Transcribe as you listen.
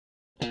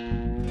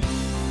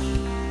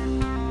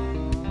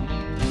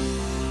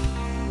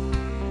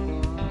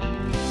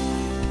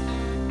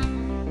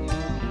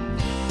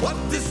What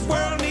this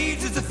world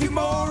needs is a few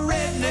more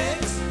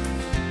rednecks,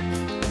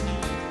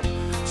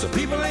 so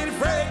people ain't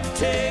afraid to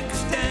take a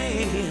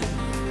stand.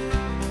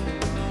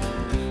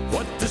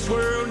 What this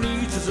world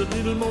needs is a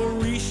little more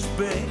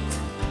respect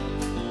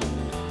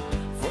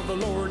for the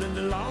Lord and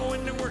the law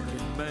and the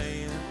working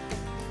man.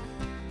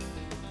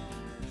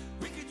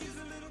 We could use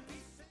a little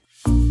piece.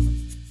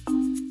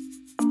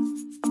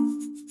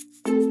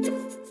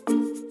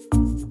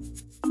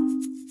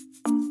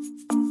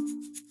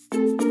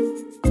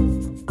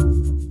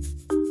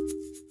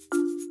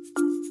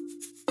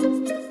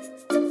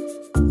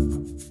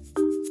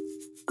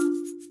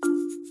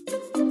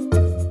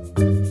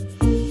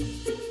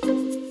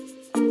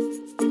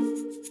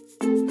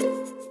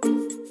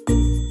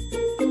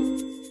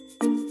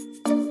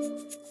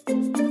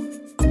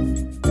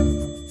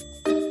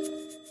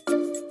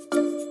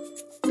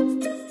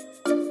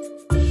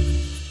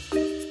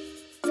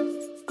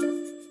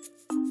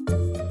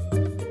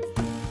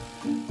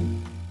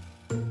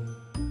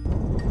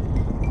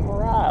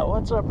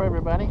 What's up,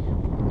 everybody?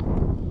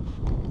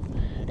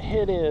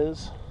 It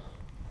is,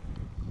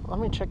 let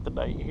me check the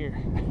date here.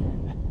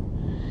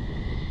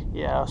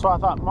 Yeah, so I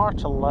thought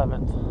March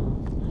 11th,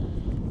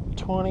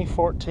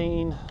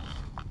 2014,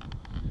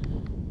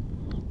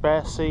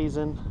 bass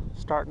season,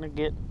 starting to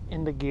get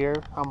into gear.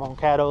 I'm on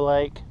Caddo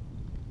Lake.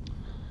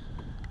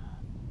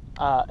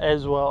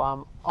 As well,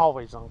 I'm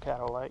always on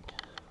Caddo Lake.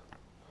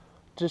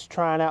 Just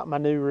trying out my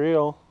new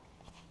reel.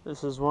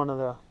 This is one of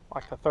the,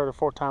 like the third or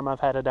fourth time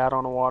I've had it out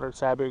on the water.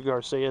 It's Abu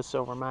Garcia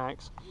Silver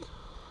Max.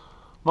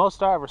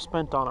 Most I ever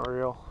spent on a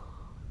reel,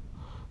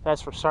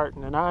 that's for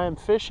certain. And I am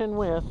fishing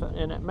with,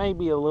 and it may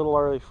be a little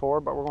early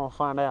for, but we're going to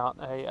find out,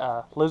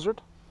 a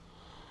lizard,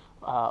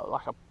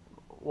 like a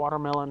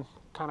watermelon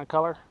kind of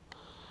color,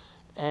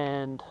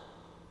 and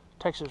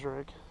Texas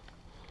rig.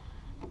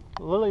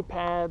 Lily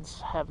pads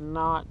have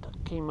not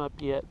came up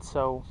yet,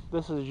 so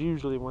this is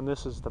usually when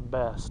this is the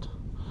best,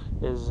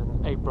 is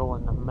in April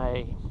and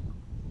May.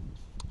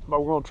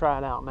 But we're going to try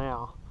it out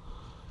now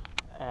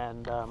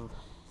and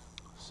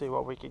see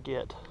what we could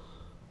get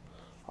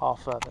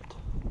off of it.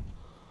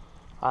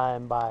 I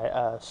am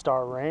by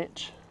Star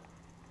Ranch,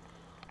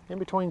 in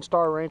between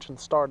Star Ranch and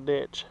Star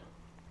Ditch,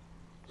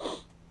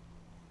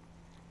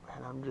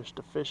 and I'm just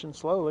fishing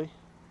slowly,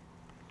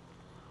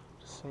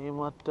 seeing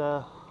what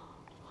the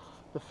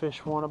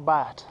fish want to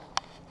bite.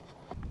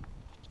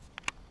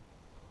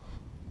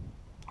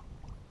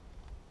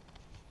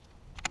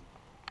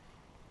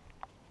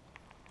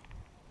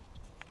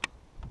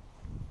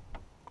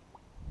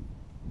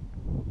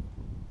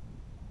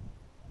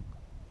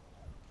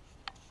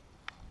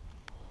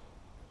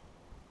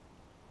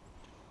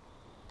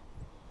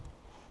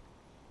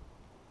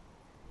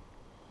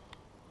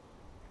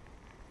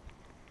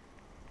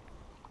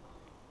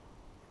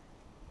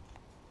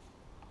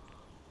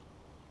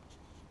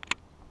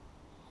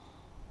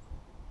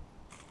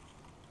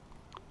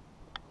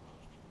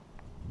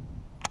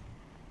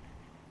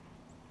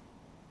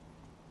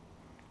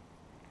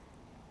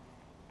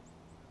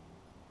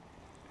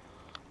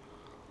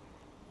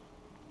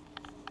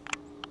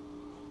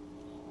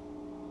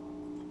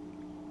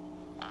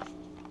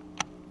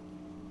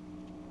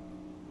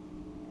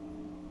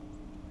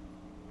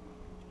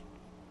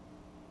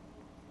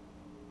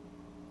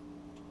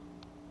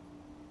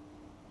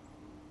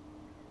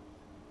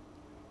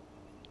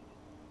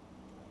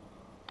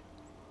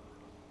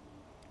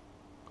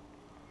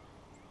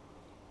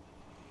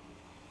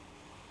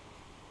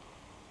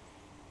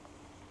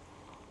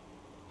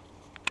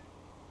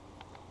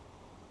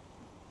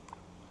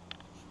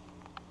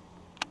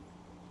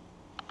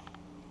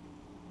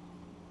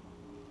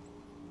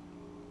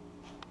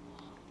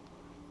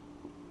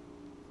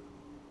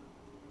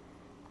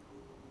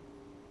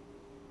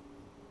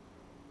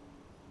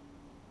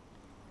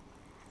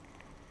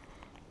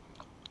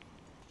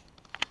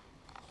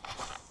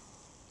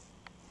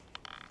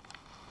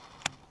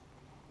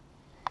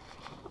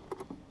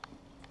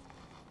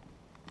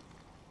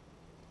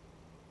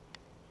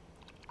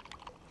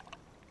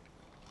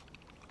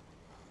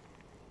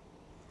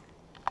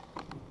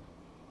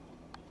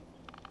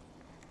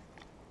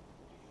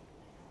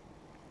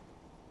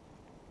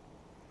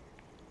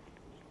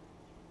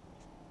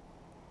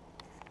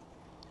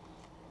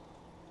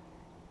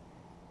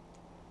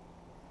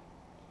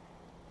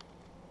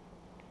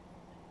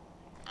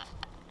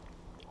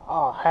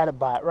 Oh, had a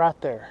bite right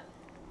there.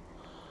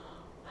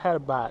 Had a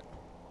bite.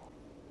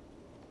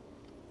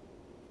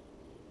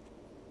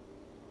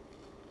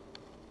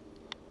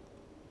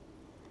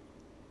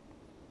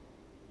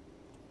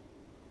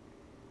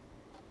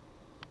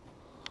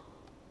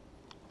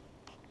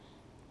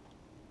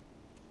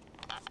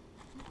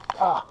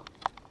 Ah.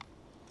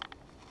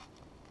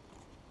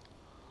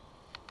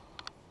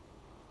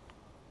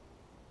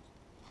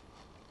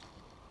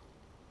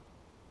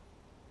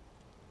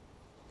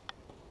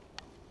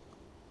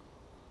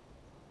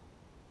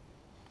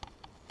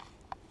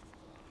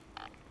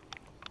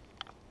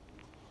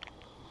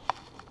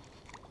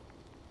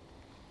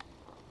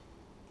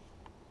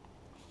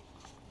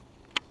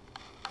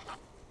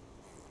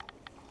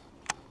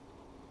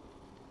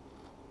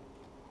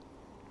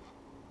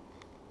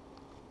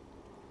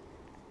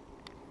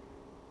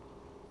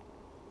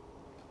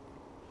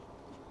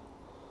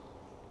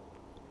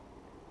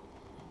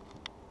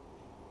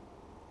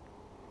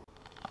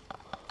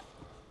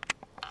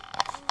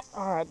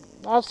 Alright,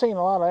 I've seen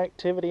a lot of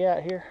activity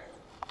out here.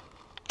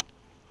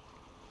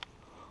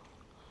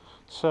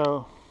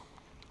 So,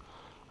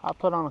 I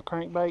put on a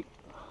crankbait.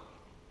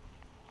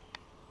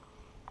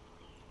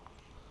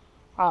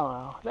 I don't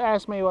know. They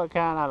asked me what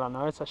kind, I don't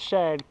know. It's a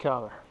shad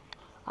color.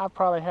 I've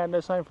probably had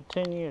this thing for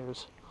 10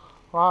 years.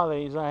 A lot of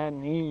these I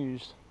hadn't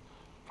used.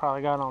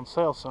 Probably got on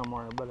sale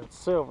somewhere, but it's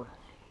silver.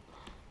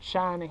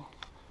 Shiny.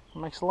 It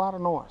makes a lot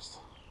of noise.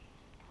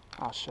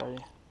 I'll show you.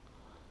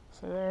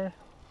 See there?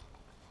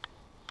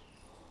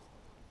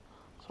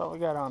 That's what we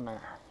got on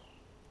there.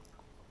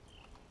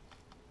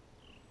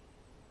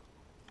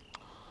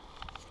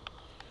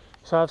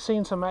 So I've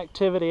seen some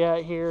activity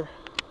out here.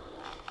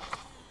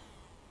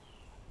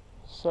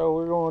 So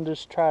we're going to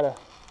just try to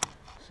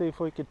see if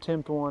we could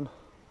tempt one.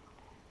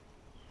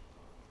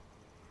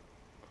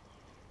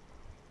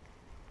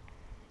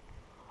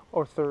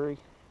 Or 3,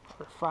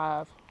 or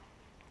 5.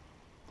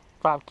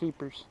 5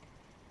 keepers.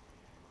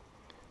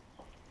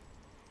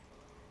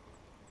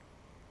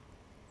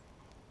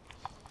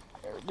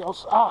 There it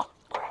goes. Ah,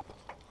 crap.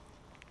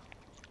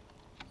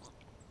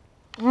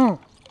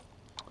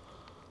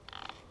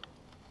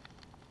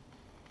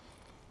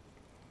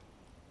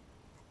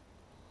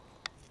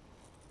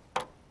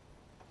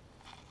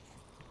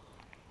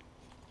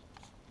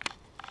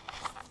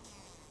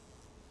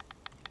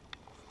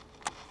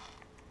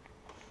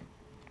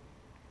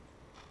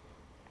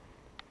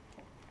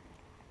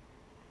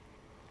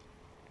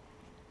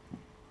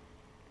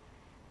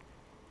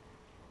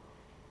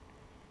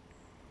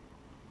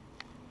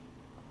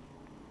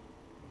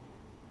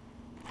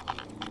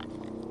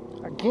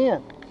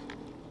 Again,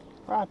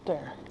 right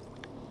there.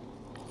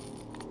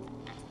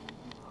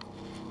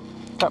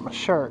 Got my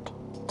shirt.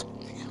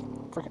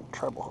 Freaking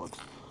treble hooks.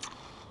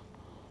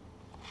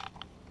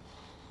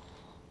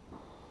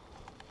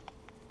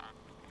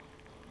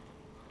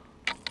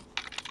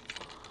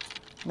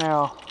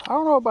 Now, I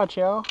don't know about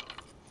y'all.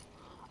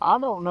 I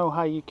don't know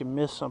how you can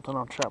miss something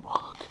on treble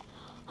hook.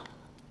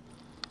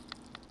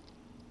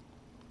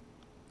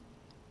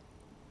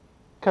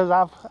 Because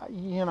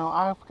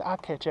I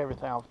catch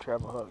everything off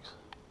treble hooks.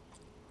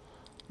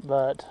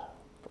 But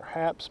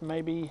perhaps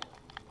maybe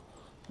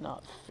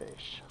not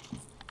fish.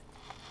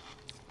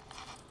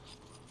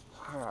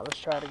 Alright, let's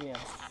try it again.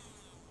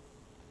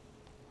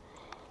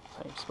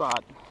 Same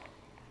spot.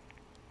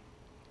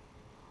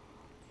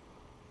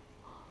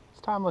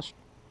 This time let's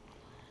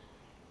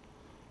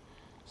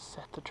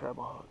set the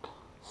treble hook.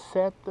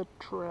 Set the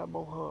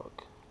treble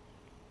hook.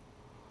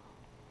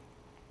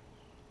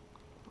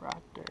 Right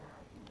there.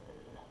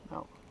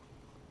 No.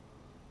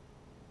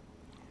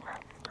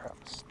 Grab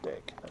a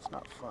stick. That's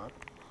not fun.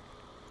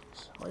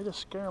 So we just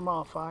scare them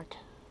off, Ike.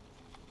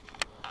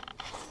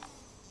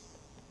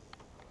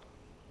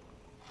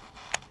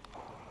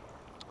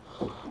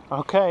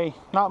 Okay,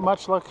 not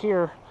much luck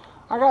here.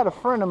 I got a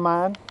friend of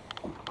mine,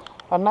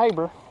 a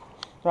neighbor.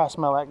 I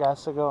smell that guy's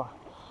cigar.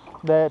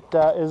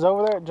 That is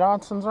over there at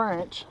Johnson's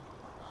Ranch.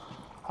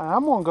 And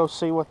I'm gonna go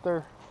see what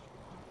they're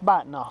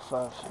biting off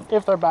of,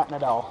 if they're biting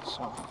at all.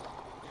 So,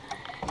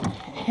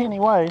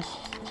 anyways.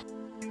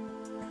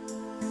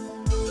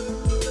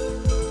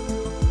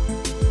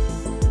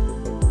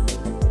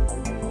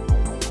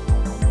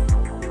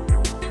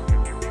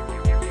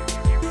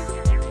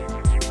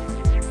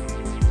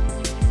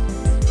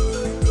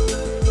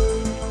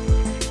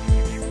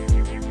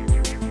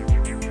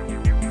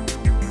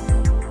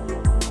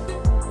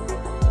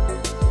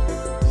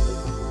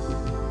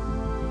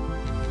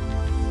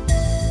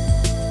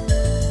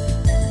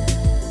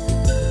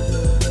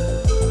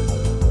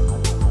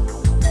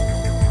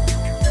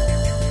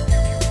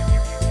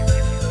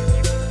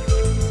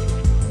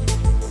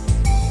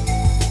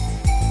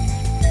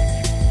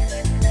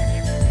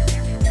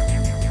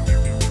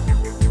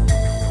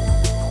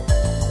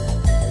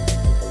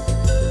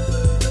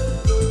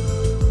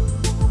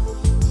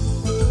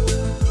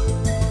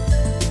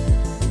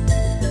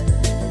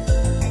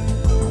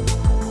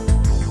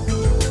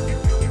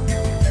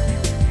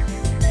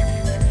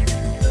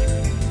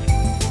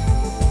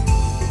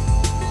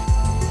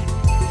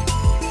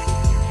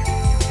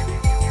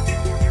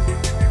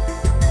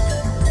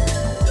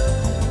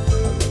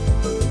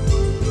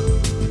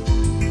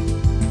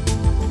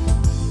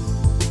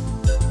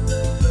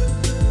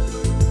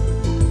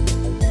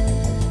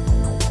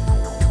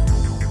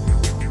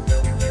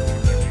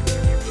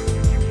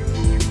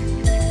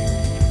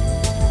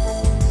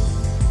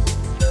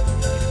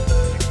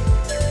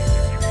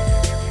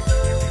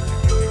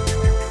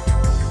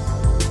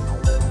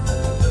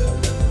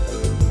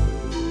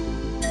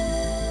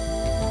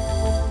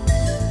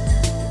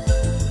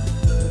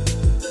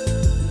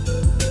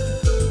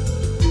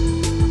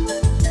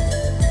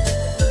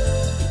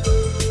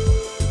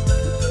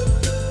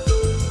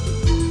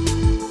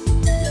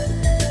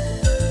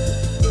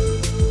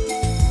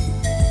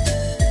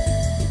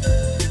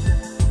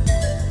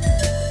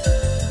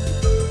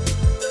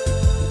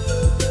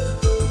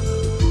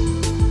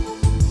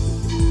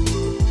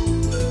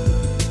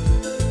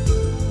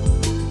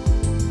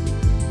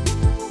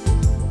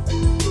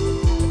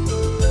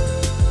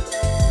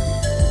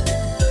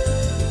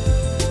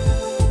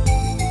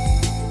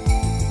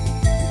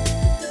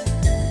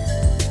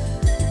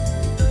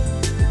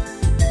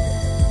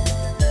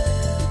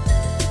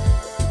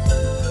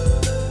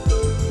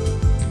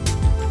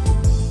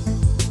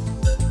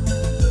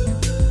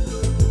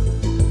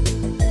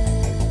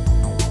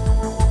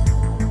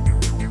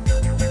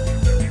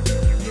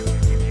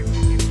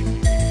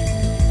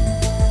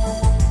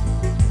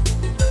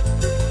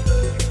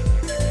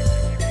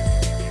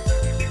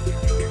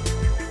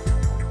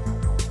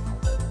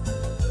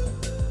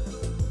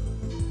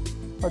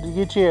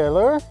 get you a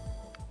lure?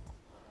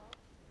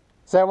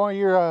 Is that one of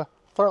your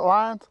front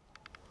lines?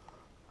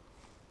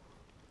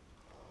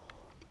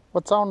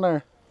 What's on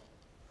there?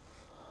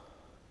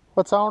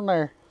 What's on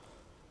there?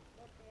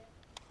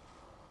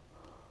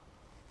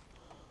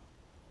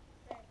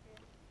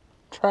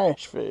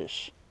 Trash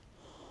fish.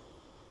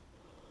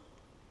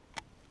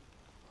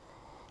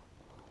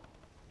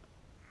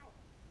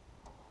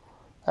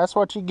 That's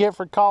what you get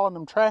for calling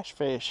them trash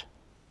fish.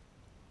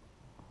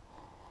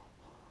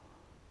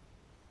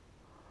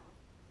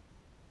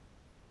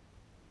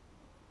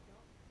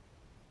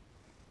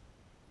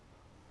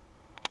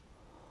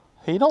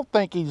 He don't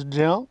think he's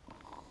junk.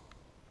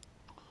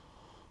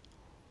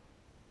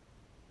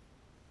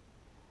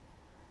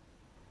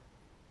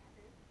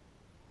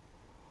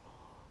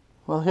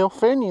 Well, he'll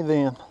fin you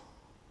then.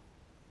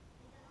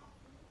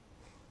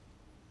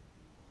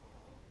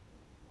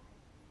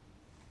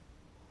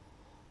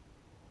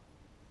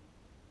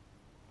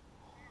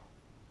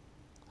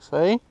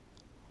 See?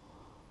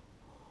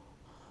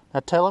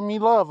 Now tell him you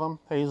love him.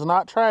 He's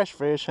not trash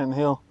fish and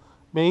he'll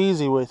be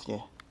easy with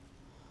you.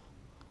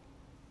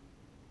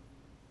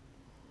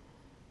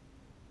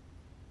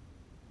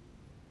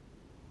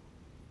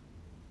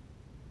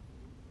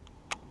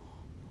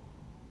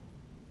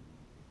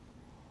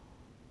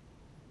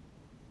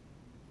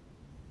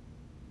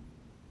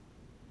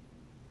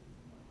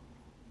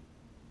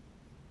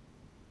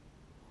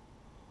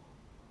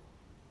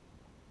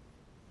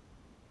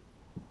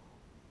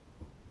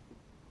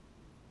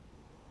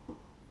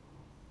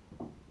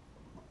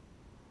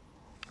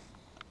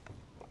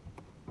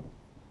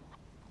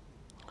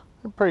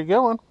 A pretty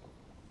good one.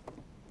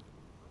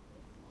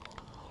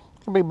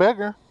 Could be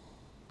bigger.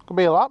 Could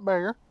be a lot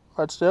bigger.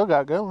 But still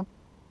got going.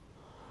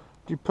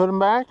 Did you put them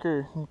back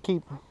or you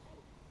keep them?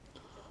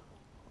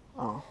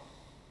 Oh.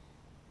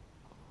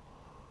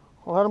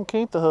 Well, let them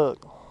keep the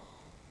hook.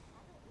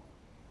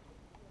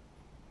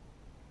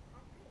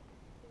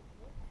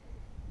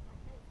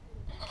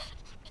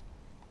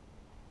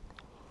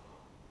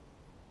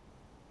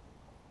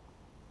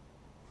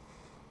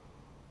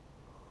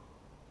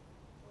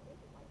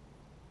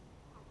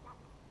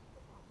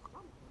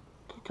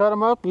 Cut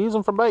them up, use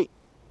them for bait.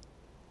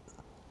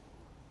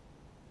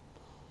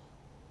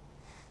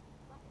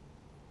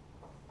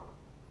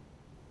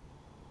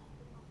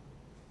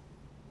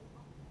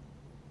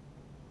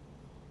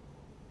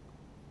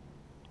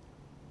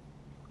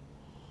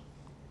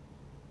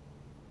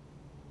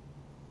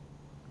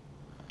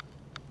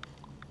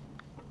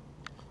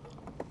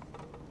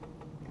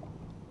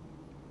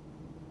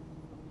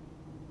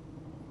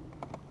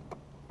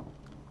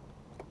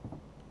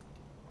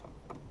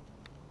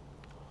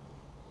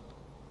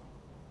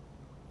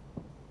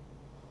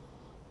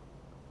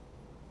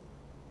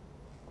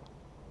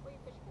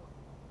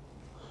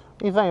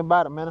 What do you think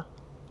about it, Minna?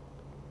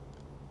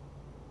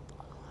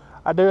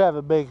 I do have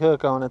a big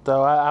hook on it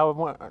though.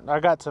 I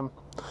got some.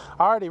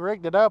 I already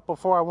rigged it up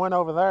before I went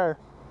over there,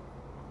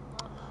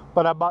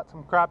 but I bought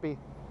some crappie.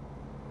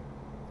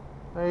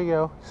 There you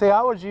go. See,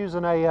 I was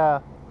using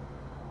a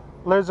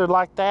lizard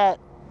like that,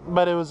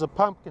 but it was a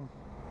pumpkin.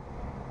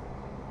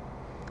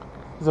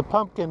 It was a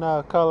pumpkin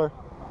color,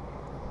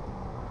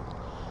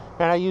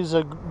 and I used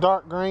a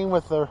dark green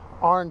with the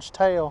orange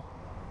tail.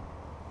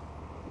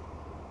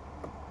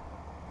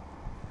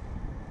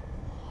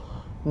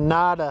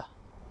 Nada.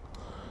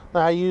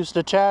 I used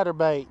a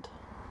chatterbait.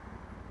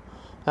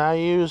 I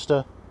used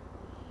a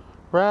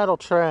rattle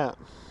trap.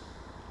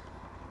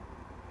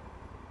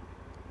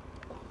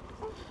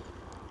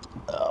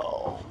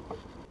 Oh.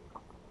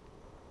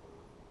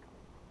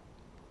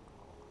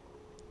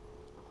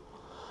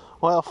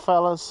 Well,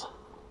 fellas,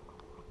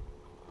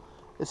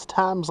 it's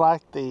times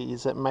like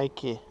these that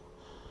make you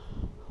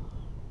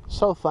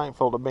so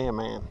thankful to be a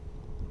man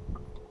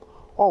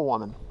or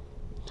woman.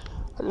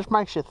 It just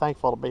makes you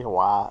thankful to be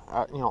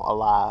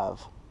alive.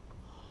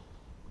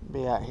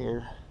 Be out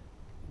here.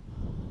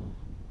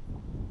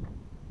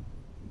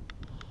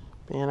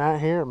 Being out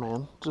here,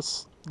 man.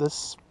 Just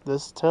this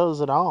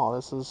tells it all.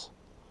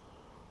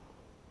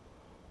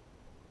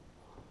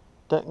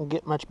 Doesn't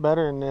get much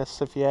better than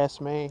this if you ask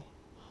me.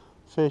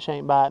 Fish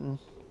ain't biting.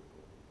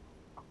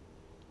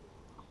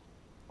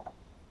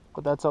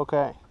 But that's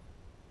okay.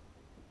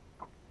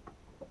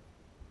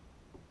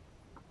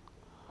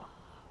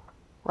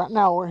 Right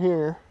now we're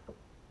here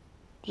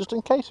just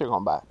in case they're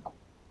gonna bite.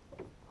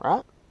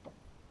 Right?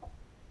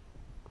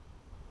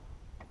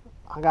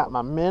 I got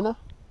my minnow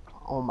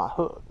on my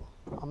hook,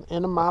 on the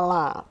end of my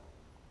line.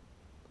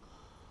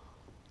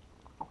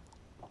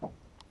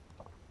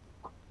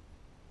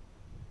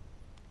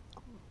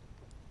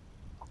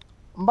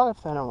 But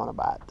if they don't want to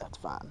bite, that's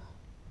fine.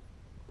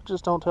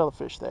 Just don't tell the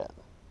fish that.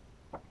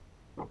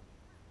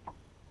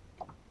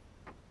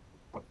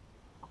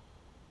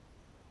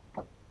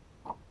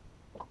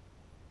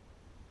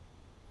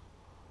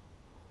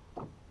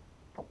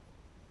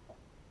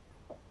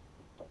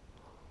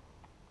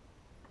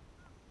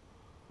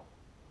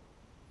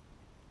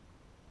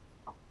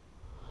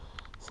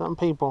 Some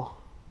people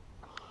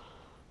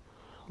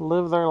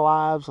live their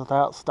lives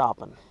without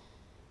stopping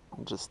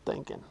and just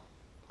thinking.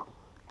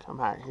 I'm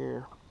out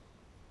here.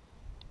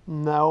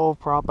 No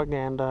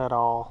propaganda at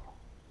all.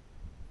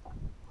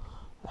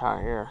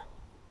 Out here.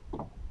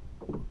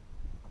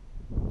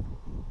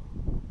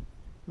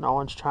 No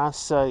one's trying to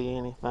sell you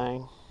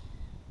anything.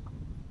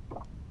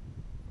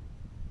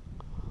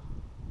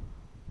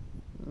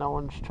 No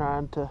one's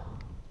trying to.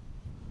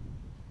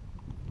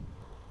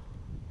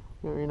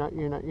 You're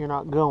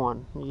not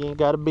going. You ain't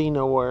got to be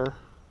nowhere.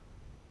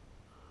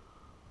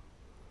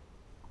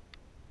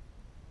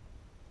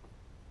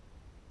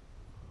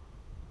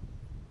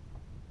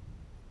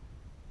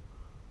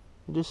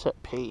 You're just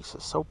at peace.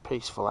 It's so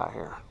peaceful out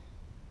here.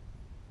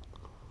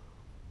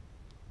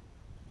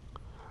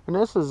 And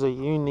this is a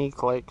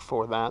unique lake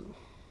for that.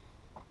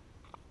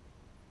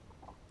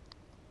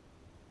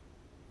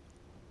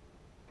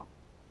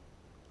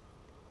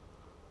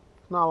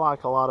 Not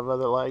like a lot of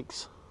other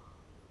lakes.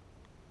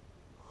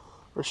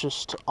 It's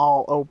just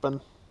all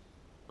open,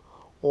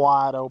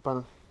 wide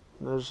open.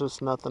 There's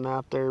just nothing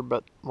out there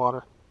but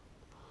water.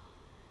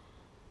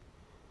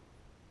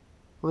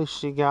 At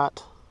least you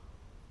got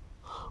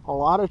a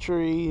lot of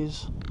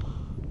trees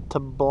to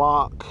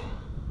block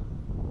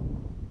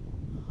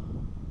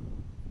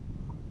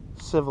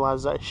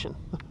civilization.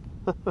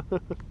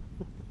 You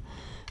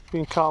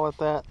can call it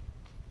that.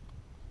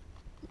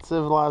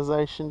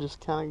 Civilization just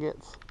kind of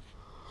gets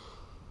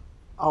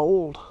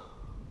old.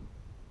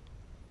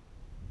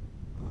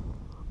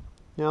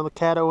 You know, the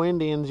Caddo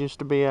Indians used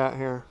to be out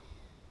here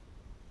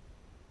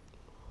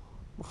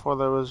before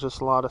there was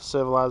just a lot of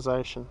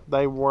civilization.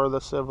 They were the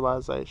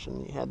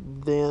civilization. You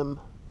had them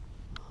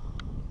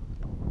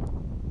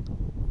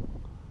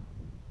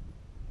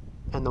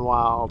and the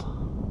wild.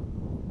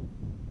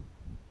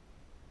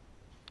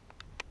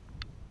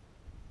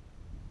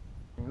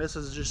 This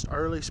is just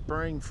early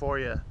spring for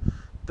you.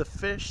 The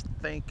fish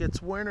think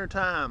it's winter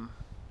time.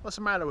 What's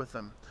the matter with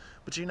them?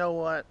 But you know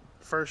what?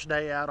 First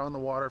day out on the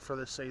water for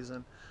this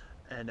season,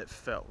 and it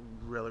felt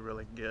really,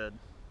 really good.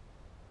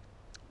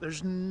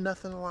 There's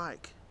nothing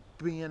like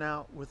being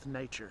out with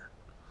nature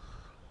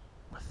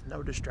with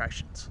no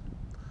distractions.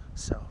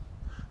 So,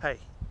 hey,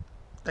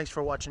 thanks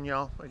for watching,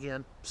 y'all.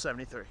 Again,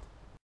 73.